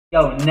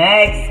Yo,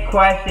 next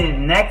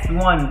question, next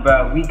one,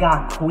 bro. We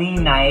got Queen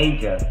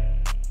Naija.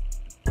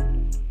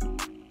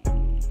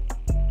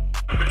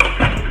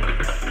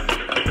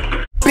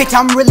 Bitch,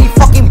 I'm really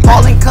fucking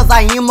ballin' cause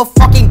I am a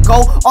fucking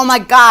GOAT. Oh my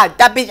god,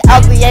 that bitch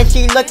ugly and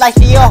she look like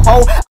she a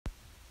hoe.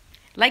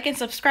 Like and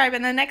subscribe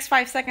in the next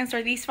 5 seconds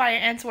or these fire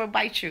ants will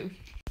bite you.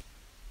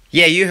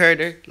 Yeah, you heard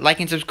her. Like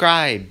and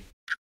subscribe.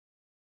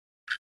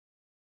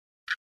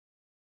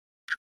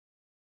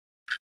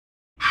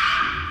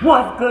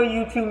 What's good,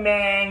 YouTube,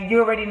 man? You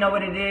already know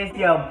what it is.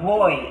 Yo,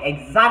 boy,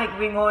 Exotic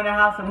Ringo in the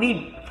house with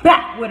me,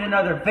 back with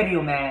another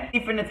video, man.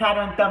 See from the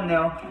title and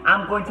thumbnail,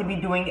 I'm going to be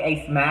doing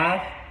a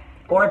smash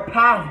or a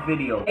pass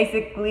video.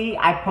 Basically,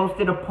 I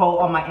posted a poll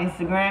on my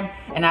Instagram,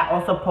 and I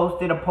also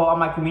posted a poll on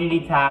my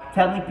community tab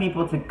telling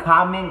people to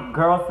comment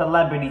girl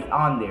celebrities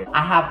on there.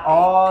 I have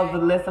all the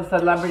list of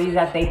celebrities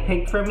that they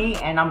picked for me,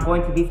 and I'm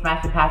going to be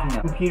smashing passing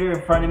them. Computer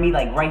in front of me,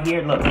 like right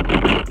here, look.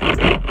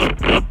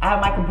 I have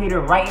my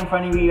computer right in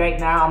front of me right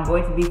now. I'm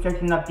going to be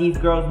searching up these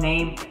girls'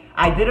 names.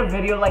 I did a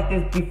video like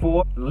this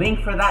before.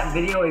 Link for that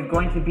video is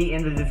going to be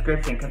in the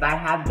description because I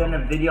have done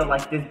a video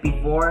like this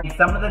before.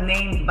 Some of the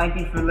names might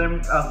be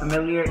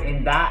familiar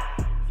in that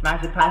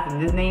Smash It Pass. In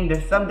this name,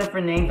 there's some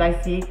different names I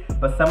see,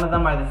 but some of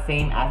them are the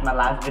same as my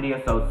last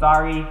video, so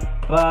sorry.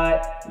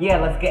 But yeah,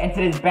 let's get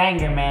into this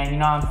banger, man. You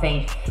know what I'm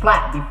saying?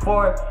 Slap.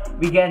 Before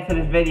we get into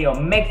this video,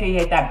 make sure you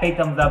hit that big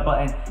thumbs up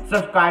button.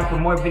 Subscribe for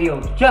more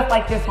videos just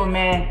like this one,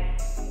 man.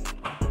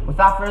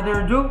 Without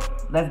further ado,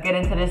 let's get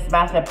into this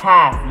Smash It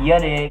Pass. Yeah,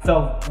 dig.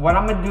 So what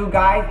I'm gonna do,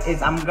 guys,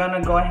 is I'm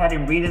gonna go ahead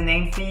and read the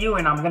names to you,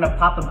 and I'm gonna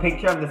pop a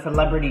picture of the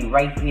celebrity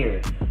right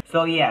here.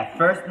 So yeah,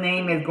 first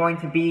name is going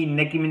to be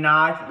Nicki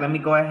Minaj. Let me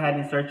go ahead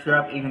and search her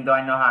up, even though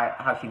I know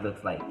how she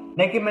looks like.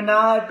 Nicki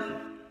Minaj.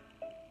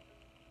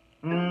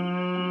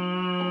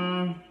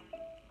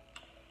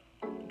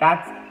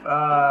 That's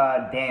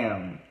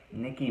damn,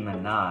 Nicki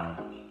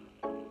Minaj.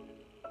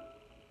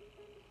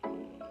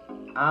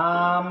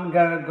 I'm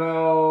gonna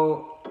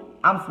go.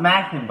 I'm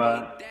smashing,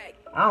 bro.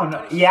 I don't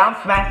know. Yeah,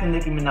 I'm smashing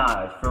Nicki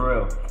Minaj for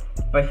real.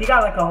 But she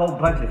got like a whole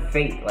bunch of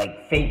fake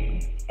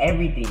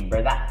everything,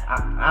 bro. That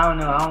I don't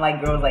know. I don't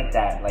like girls like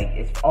that. Like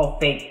it's all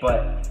fake,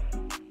 but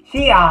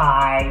she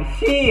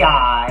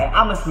aight.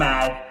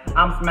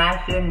 I'm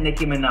smashing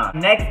Nicki Minaj.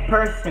 Next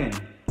person,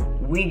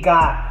 we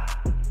got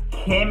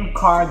Kim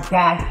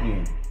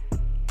Kardashian.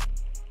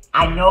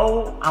 I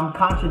know I'm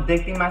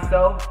contradicting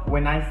myself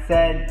when I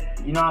said,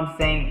 you know what I'm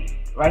saying?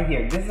 Right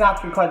here, this is how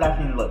Kim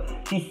Kardashian looks.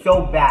 She's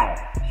so bad.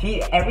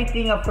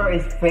 Everything of her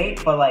is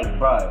fake, but like,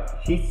 bruh,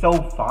 she's so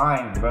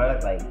fine, bruh.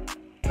 Like,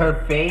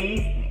 her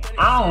face,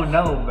 I don't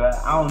know, bruh.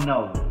 I don't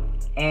know.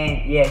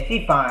 And yeah,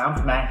 she's fine. I'm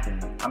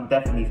smashing. I'm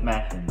definitely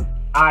smashing.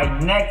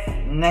 Alright,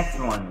 next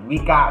one. We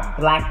got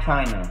Black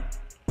China.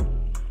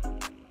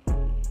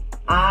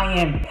 I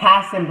am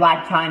passing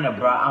Black China,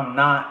 bruh. I'm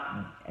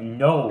not.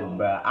 No,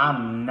 bruh.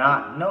 I'm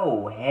not.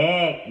 No,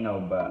 heck no,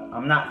 bruh.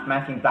 I'm not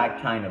smashing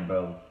Black China,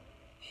 bro.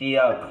 She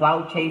a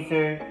clout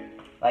chaser.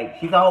 Like,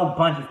 she's a whole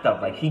bunch of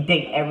stuff. Like, she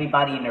date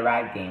everybody in the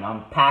rap game.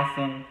 I'm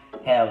passing.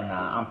 Hell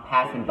nah. I'm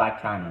passing Black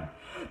China.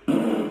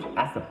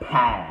 That's a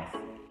pass.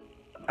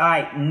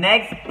 Alright,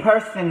 next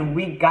person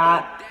we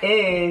got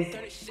is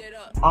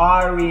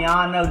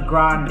Ariana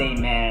Grande,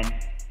 man.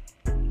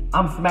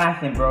 I'm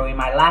smashing, bro. In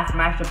my last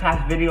Smash It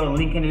Pass video,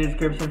 link in the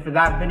description for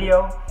that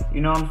video.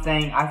 You know what I'm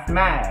saying? I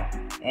smashed.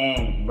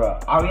 And, bro,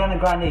 Ariana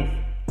Grande,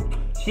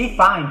 she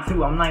fine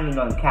too. I'm not even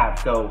gonna cap.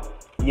 So,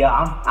 yeah,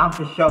 I'm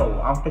for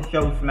sure. I'm for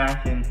sure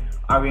smashing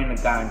Ariana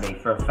Grande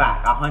for a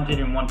fact.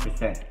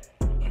 101%.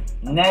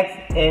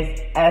 Next is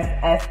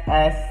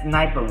SSS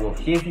Sniper Wolf.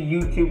 She's a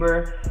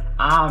YouTuber.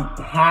 I'm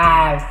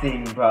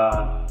passing,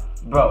 bro.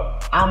 Bro,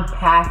 I'm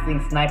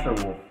passing Sniper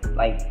Wolf.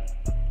 Like,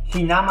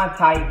 she not my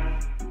type.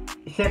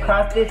 She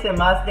crushed it, she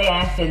must it,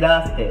 and she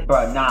lost it.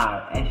 Bro,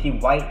 nah. And she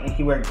white and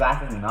she wear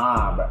glasses.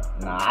 Nah, bro.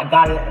 Nah, I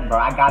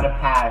gotta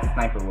pass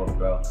Sniper Wolf,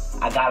 bro.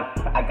 I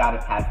gotta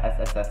pass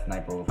SSS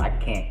Sniper Wolf. I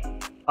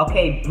can't.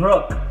 Okay,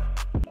 Brooke.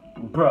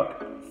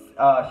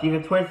 She's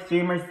a Twitch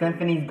streamer,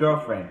 Symphony's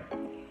girlfriend.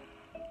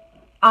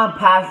 I'm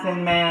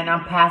passing, man.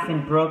 I'm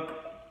passing Brooke.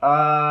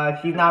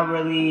 She's not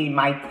really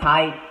my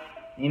type.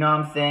 You know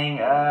what I'm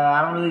saying?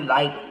 I don't really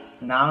like.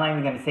 No, I'm not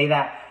even gonna say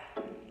that.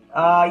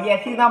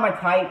 Yeah, she's not my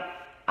type.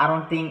 I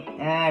don't think,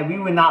 we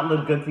would not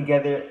look good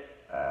together.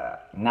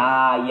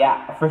 Nah,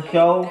 yeah, for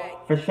sure,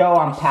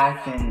 I'm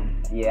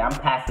passing, yeah, I'm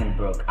passing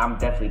Brooke. I'm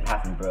definitely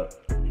passing Brooke.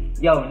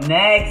 Yo,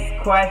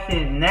 next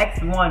question,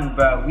 next one,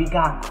 bro. We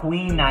got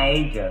Queen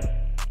Naija.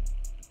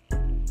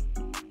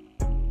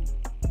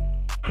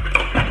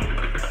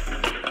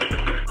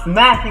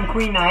 Smashing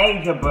Queen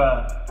Naija,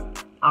 bro.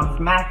 I'm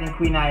smashing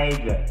Queen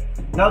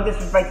Naija. No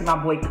disrespect to my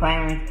boy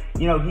Clarence.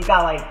 You know, he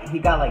got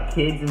like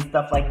kids and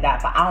stuff like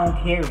that, but I don't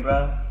care,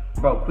 bro.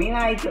 Bro, Queen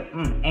Naija,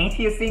 ain't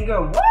she a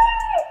singer? What?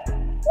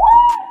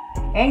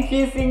 Ain't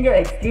she a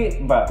singer?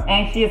 Bro.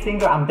 Ain't she a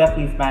singer? I'm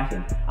definitely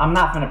smashing. I'm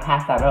not gonna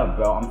pass that up,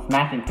 bro. I'm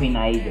smashing Queen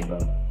Naija, bro.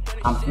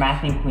 I'm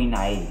smashing Queen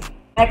Naija.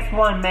 Next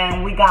one,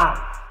 man, we got,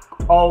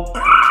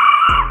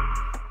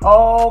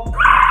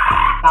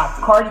 got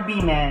Cardi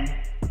B, man.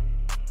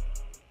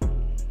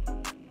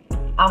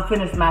 I'm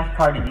finna smash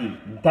Cardi B.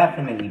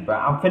 Definitely, bro.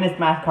 I'm finna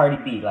smash Cardi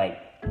B. Like,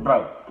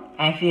 bro.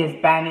 And she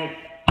Hispanic.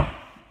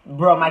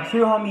 Bro, my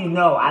true homies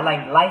know I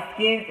like light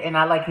skins and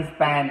I like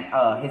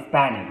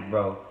Hispanic,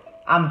 bro.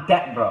 I'm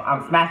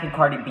smashing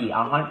Cardi B.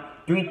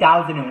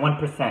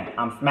 3001%.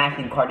 I'm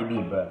smashing Cardi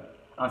B, bro.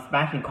 I'm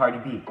smashing Cardi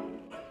B.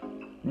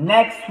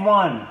 Next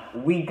one,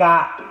 we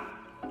got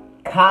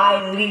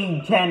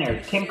Kylie Jenner,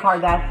 Kim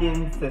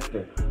Kardashian's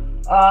sister.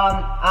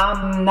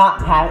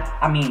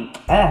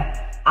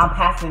 I'm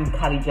passing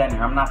Kylie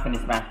Jenner. I'm not finna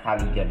smash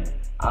Kylie Jenner.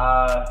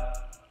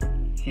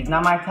 She's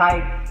not my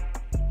type.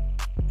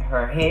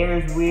 Her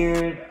hair's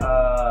weird.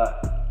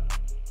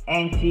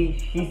 And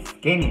she's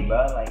skinny,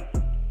 bro. Like,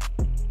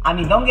 I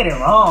mean, don't get it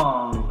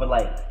wrong, but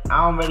like,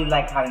 I don't really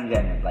like Kylie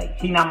Jenner. Like,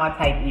 she's not my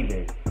type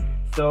either.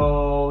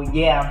 So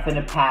yeah, I'm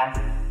finna pass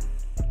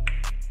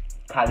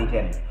Kylie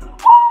Jenner.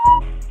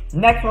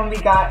 Next one we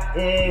got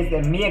is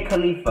Mia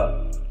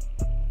Khalifa.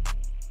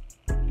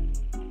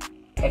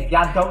 If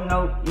y'all don't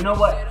know, you know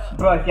what,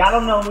 bro? If y'all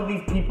don't know who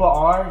these people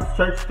are,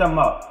 search them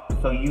up.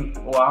 I'm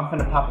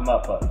finna pop them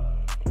up. But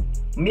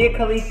Mia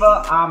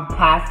Khalifa, I'm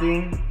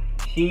passing.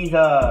 She's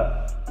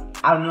I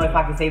don't know if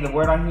I can say the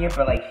word on here,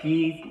 but like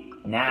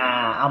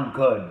I'm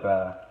good,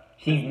 bro.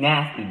 She's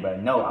nasty, bro.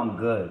 No, I'm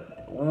good.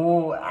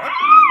 Ooh.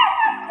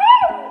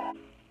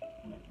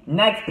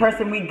 Next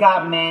person we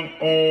got, man,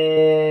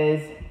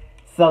 is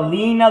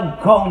Selena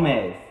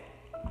Gomez.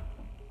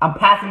 I'm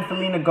passing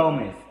Selena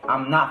Gomez.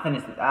 I'm not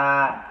finished.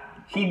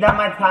 She's not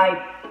my type.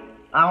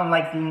 I don't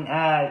like Selena.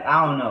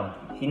 I don't know.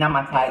 She's not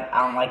my type.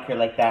 I don't like her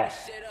like that.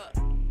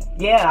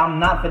 Yeah, I'm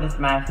not finna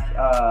smash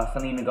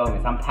Selena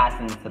Gomez. I'm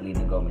passing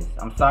Selena Gomez.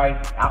 I'm sorry,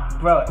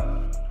 bro.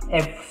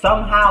 If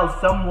somehow,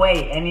 some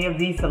way, any of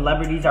these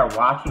celebrities are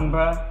watching,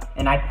 bro,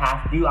 and I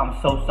passed you, I'm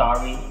so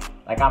sorry.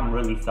 Like, I'm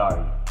really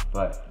sorry.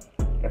 But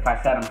if I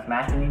said I'm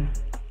smashing you,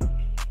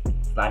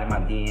 slide in my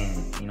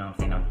DM. You know what I'm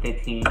saying? I'm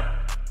 15. You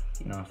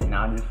know what I'm saying?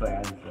 Now I just play.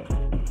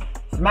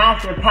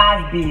 Smash or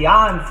pass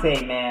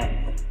Beyonce,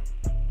 man.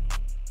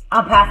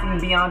 I'm passing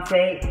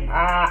Beyonce.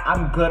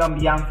 I'm good on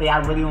Beyonce. I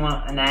really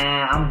want.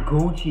 I'm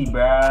Gucci,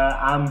 bruh.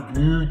 I'm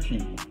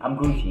Gucci.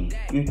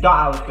 You thought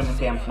I was gonna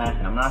say I'm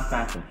smashing. I'm not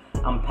smashing.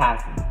 I'm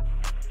passing.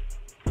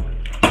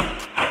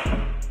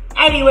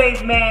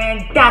 Anyways,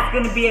 man, that's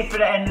gonna be it for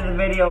the end of the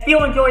video. If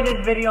you enjoyed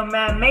this video,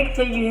 man, make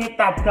sure you hit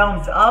that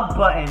thumbs up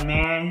button,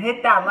 man.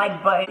 Hit that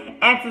like button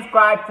and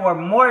subscribe for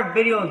more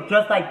videos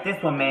just like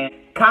this one, man.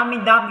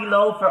 Comment down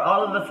below for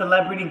all of the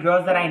celebrity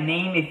girls that I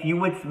named if you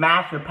would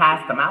smash or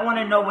pass them. I want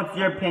to know what's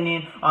your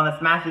opinion on the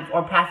smashes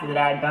or passes that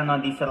I've done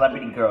on these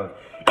celebrity girls.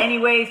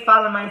 Anyways,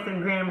 follow my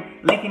Instagram,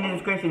 link in the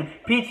description.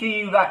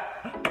 Appreciate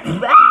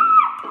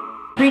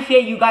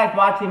you guys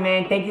watching,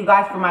 man. Thank you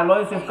guys for my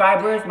loyal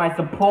subscribers, my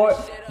support.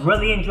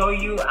 Really enjoy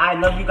you. I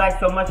love you guys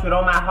so much with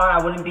all my heart.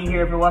 I wouldn't be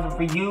here if it wasn't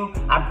for you.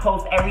 I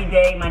post every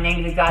day. My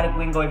name is Exotic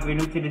Wingo if you're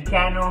new to the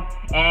channel.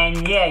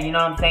 And yeah, you know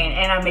what I'm saying?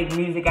 And I make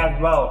music as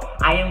well.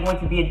 I am going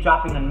to be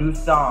dropping a new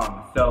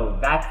song. So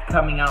that's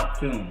coming out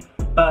soon.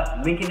 But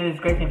link in the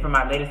description for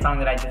my latest song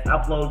that I just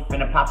uploaded.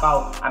 Finna pop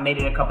out. I made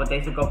it a couple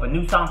days ago, but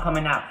new song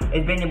coming out.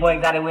 It's been your boy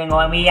Exotic Wingo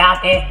and we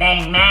out this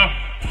thing, man.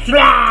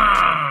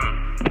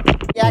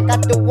 Yeah, I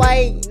got the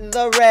white,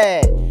 the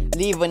red,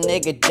 leave a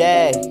nigga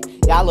dead.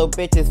 Y'all little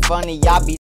bitches funny, y'all be